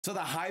So the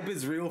hype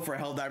is real for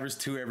Helldivers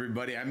 2,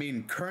 everybody. I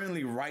mean,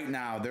 currently right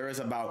now, there is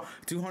about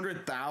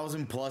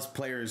 200,000 plus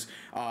players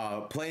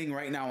playing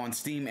right now on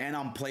Steam and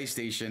on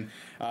PlayStation.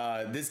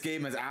 This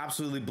game has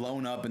absolutely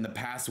blown up in the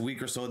past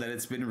week or so that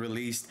it's been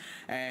released.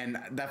 And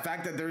the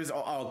fact that there's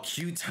a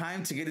queue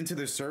time to get into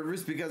the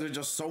servers because there's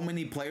just so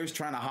many players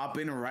trying to hop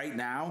in right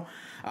now.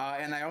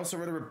 And I also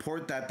read a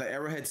report that the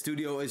Arrowhead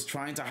Studio is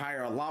trying to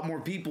hire a lot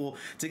more people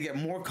to get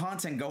more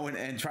content going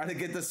and try to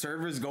get the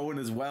servers going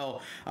as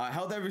well.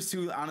 Helldivers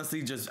 2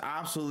 honestly just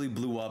absolutely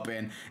blew up,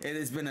 and it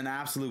has been an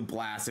absolute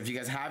blast. If you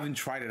guys haven't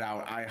tried it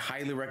out, I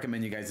highly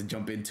recommend you guys to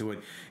jump into it.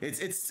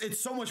 It's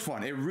so much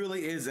fun. It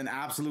really is an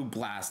absolute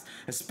blast,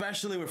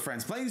 especially with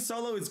friends. Playing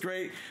solo is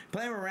great.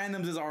 Playing with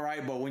randoms is all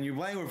right, but when you're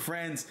playing with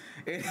friends,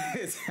 it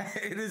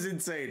is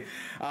insane.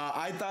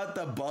 I thought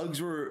the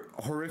bugs were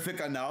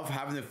horrific enough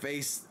having to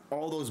face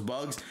all those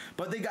bugs,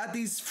 but they got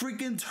these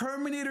freaking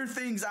Terminator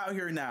things out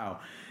here now.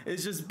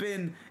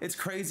 It's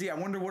crazy. I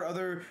wonder what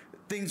other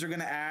things are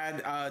gonna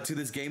add to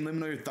this game. Let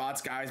me know your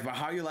thoughts, guys, about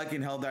how you're liking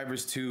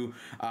Helldivers 2.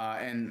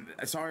 And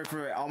sorry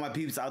for all my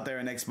peeps out there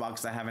in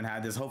Xbox that haven't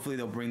had this. Hopefully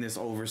they'll bring this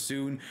over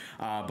soon.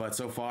 But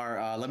so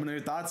far, let me know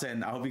your thoughts,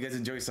 and I hope you guys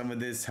enjoy some of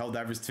this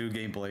Helldivers 2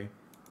 gameplay.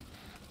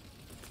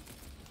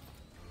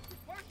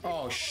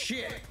 Oh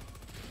shit!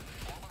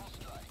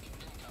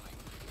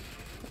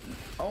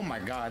 Oh my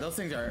god, those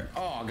things are.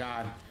 Oh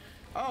god.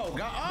 Oh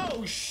god.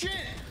 Oh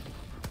shit!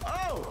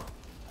 Oh!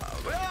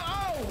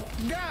 Oh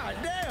god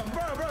damn,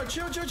 bro,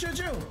 chill.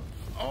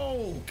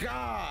 Oh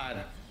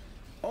god.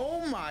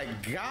 Oh my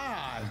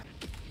god.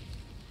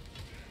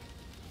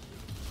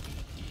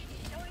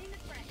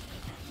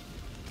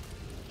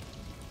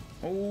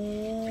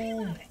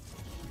 Oh.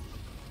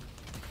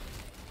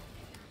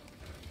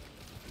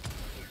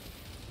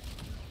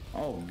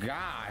 Oh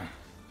god.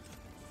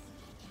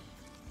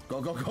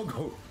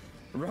 Go.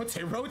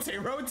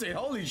 Rotate.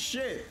 Holy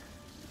shit.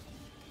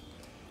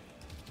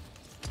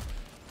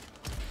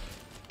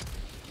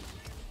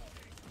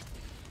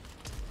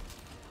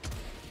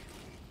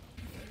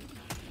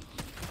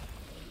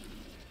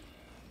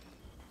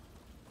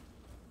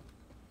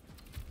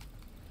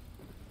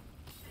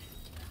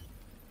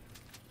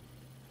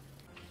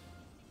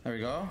 There we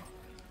go.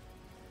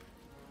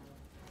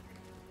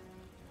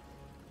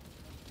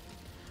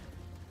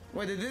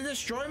 Wait, did they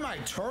destroy my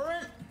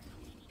turret?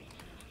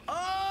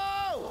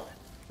 Oh!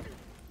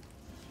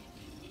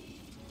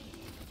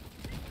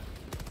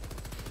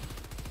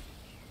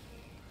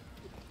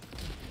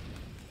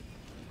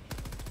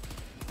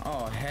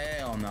 Oh,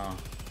 hell no.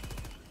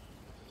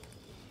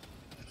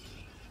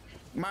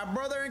 My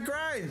brother in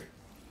Christ.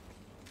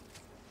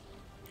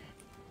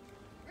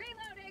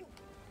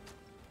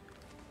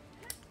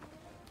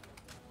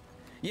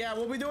 Yeah,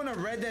 we'll be doing a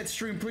Red Dead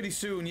stream pretty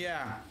soon,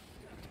 yeah.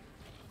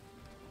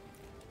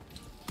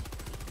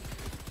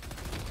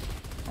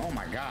 Oh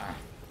my god.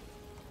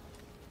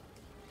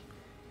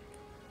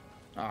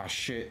 Oh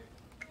shit.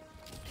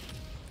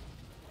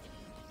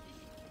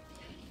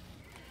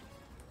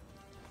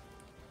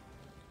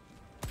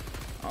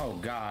 Oh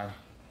god.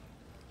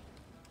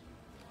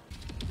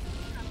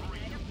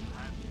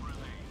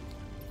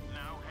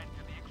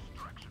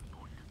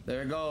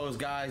 There it goes,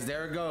 guys.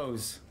 There it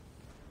goes.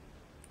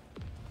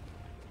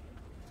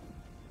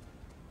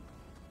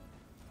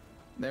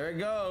 There it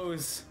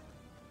goes.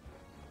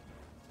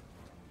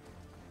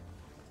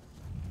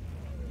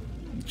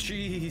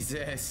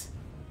 Jesus.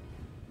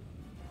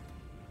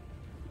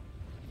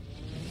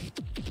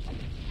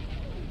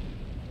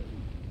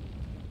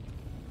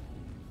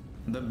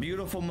 The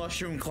beautiful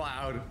mushroom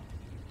cloud.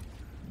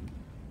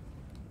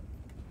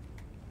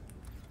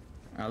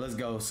 All right, let's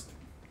go.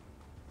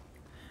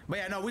 But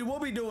yeah, no, we will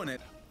be doing it.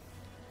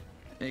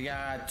 You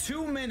got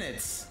 2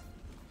 minutes.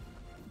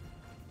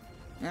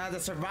 You have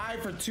to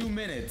survive for 2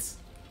 minutes.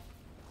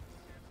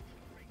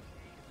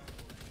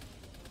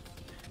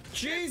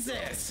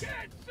 Jesus!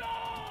 Get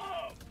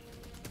some!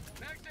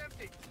 Mag's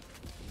empty.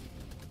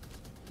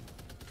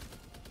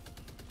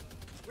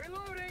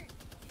 Reloading.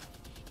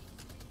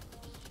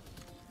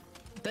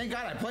 Thank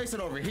God I placed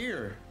it over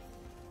here.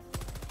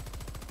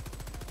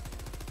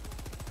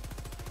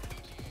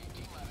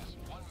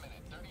 T-1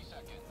 minute, 30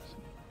 seconds.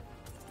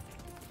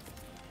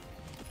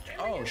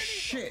 Oh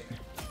shit!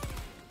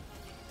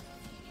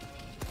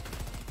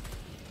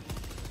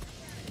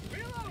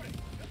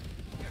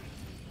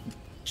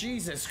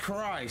 Jesus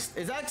Christ.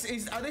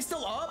 Are they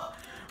still up?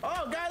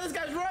 Oh god, this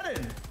guy's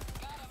running.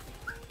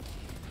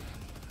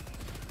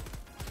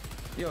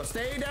 Yo,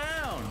 stay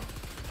down.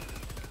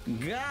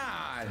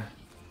 God.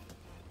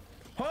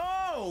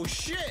 Oh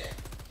shit.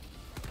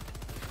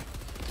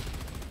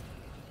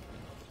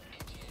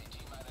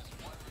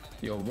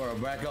 Yo, bro,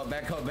 back up.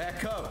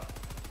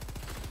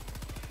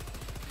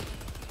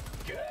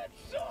 Get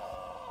some!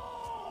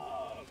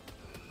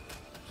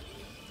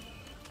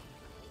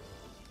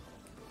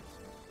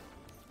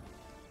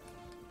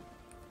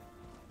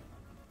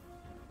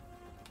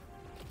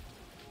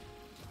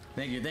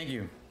 Thank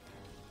you.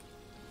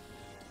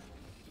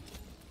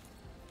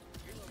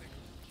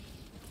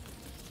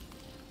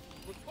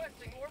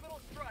 Requesting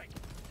orbital strike.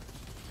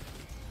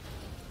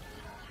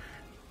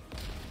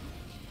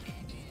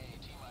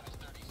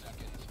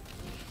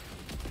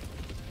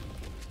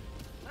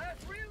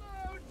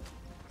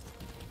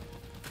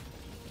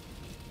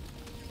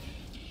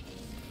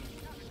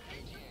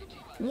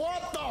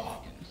 What the?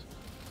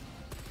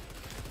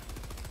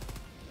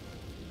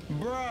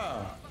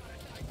 Bruh.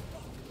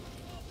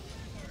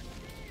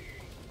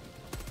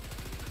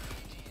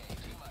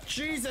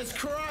 Jesus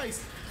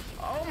Christ.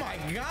 Oh my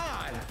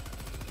God.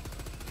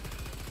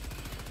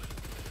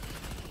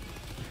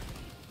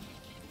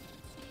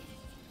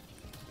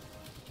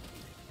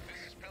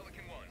 This is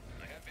Pelican 1.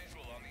 I have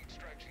visual on the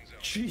extraction zone.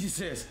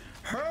 Jesus.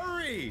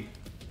 Hurry.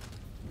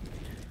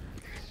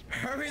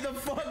 Hurry the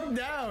fuck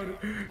down.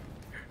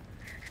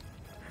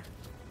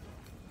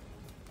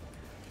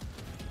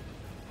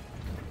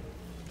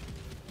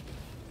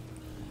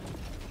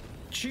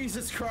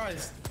 Jesus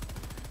Christ.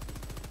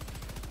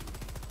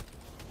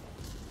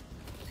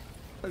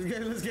 Let's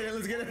get it, let's get it,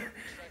 let's get it.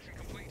 Extraction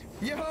complete.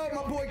 Yo,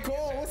 my boy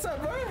Cole, what's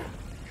up, bro?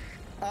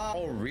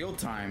 Oh, real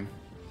time.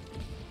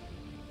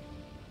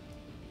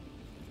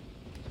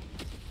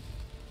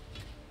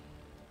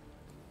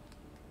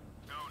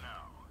 Go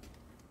now,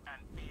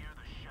 and fear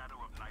the shadow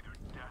of neither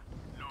death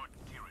nor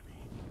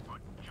tyranny,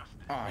 but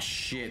justice. Oh,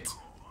 shit.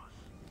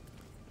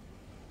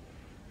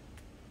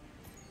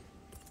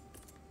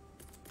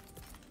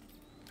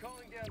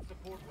 Calling down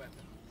support weapon.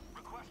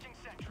 Requesting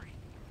sentry.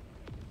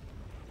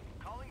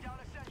 Calling down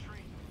a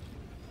sentry.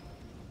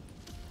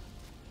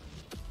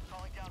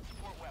 Calling down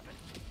support weapon.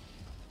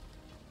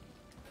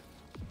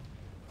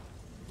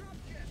 Drop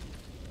jet.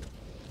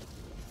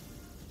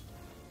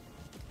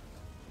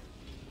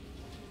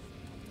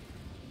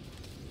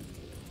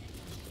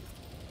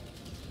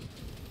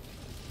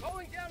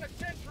 Calling down a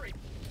sentry.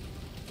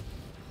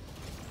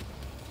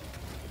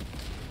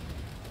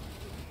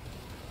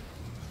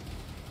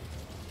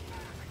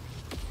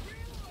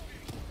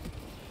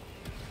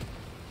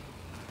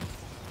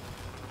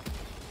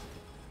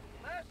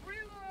 Last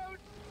reload.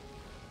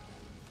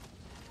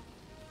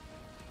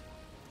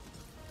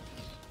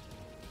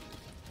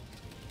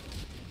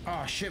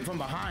 Oh, shit, from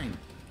behind.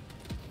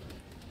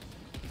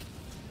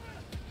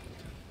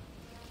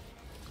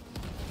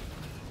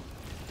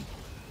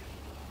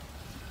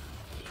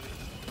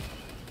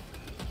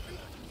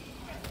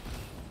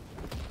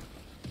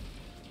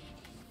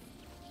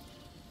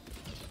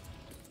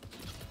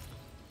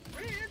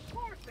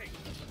 Reinforcing.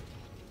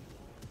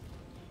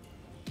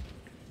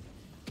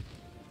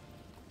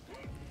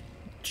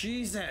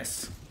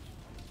 Jesus.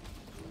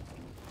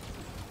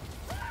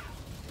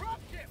 Drop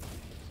ship.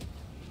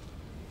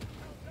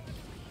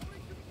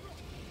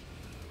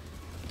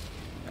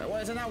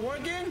 What, is it not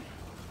working?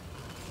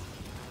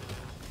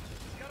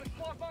 Got a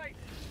spot bite.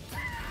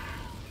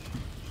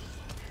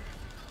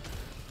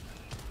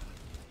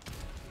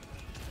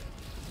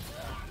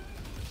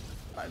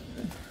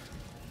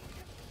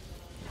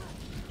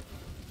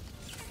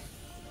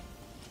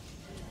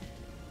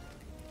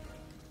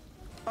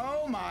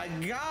 Oh my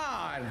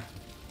God.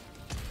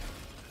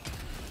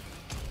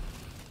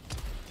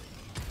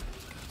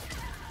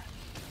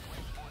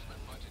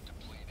 Reinforcement budget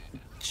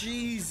depleted.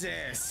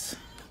 Jesus.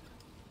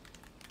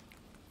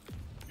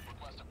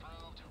 Request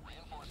approved.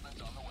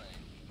 Reinforcements on the way.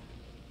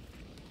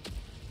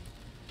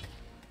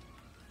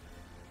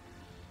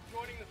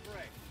 Joining the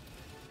fray.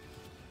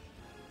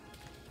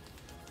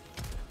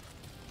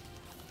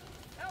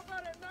 How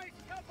about a nice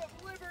cup of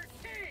liver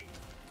tea?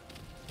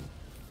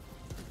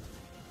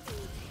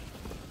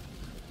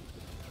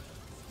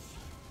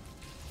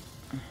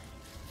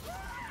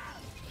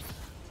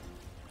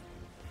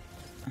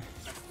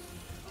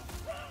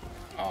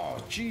 Oh,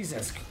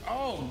 Jesus.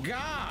 Oh,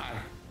 God.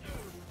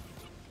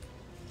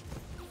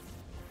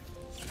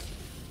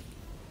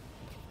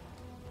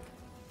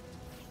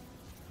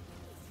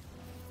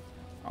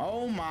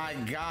 Oh, my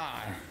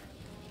God.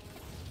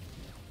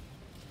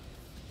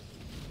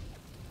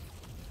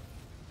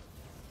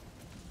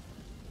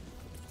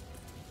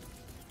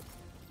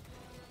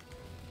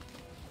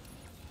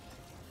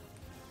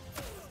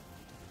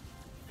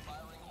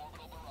 Firing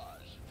orbital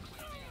barrage.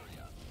 Clear the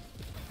area.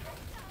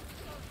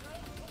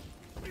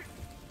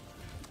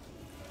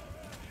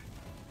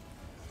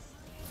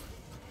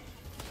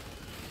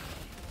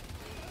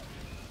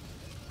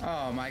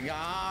 Oh, my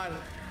God.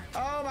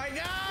 Oh, my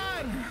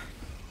God.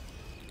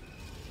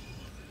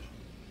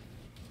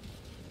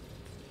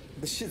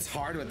 This shit's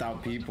hard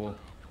without people.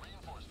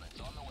 Reinforcements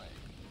on the way.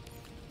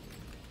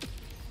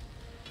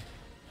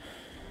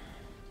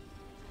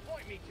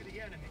 Point me to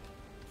the enemy.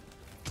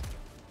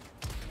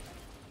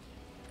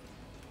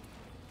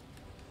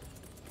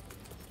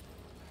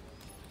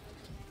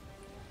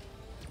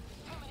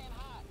 Coming in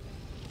hot.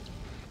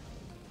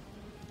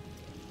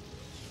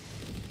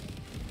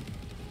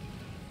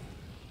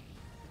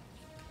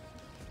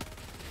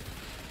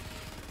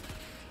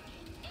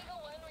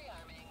 Eagle 1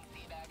 rearming.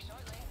 Feedback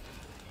shortly.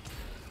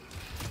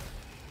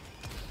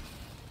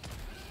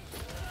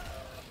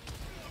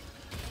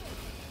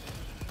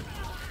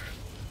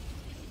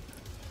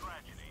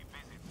 Tragedy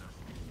visits us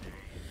this day.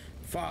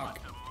 Fuck.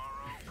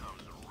 Tomorrow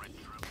comes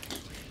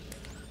retribution.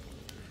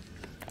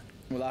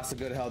 We lost a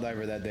good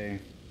Helldiver that day.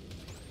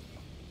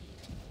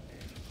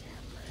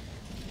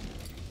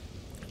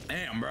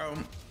 Damn, bro.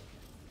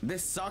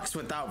 This sucks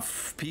without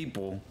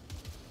people.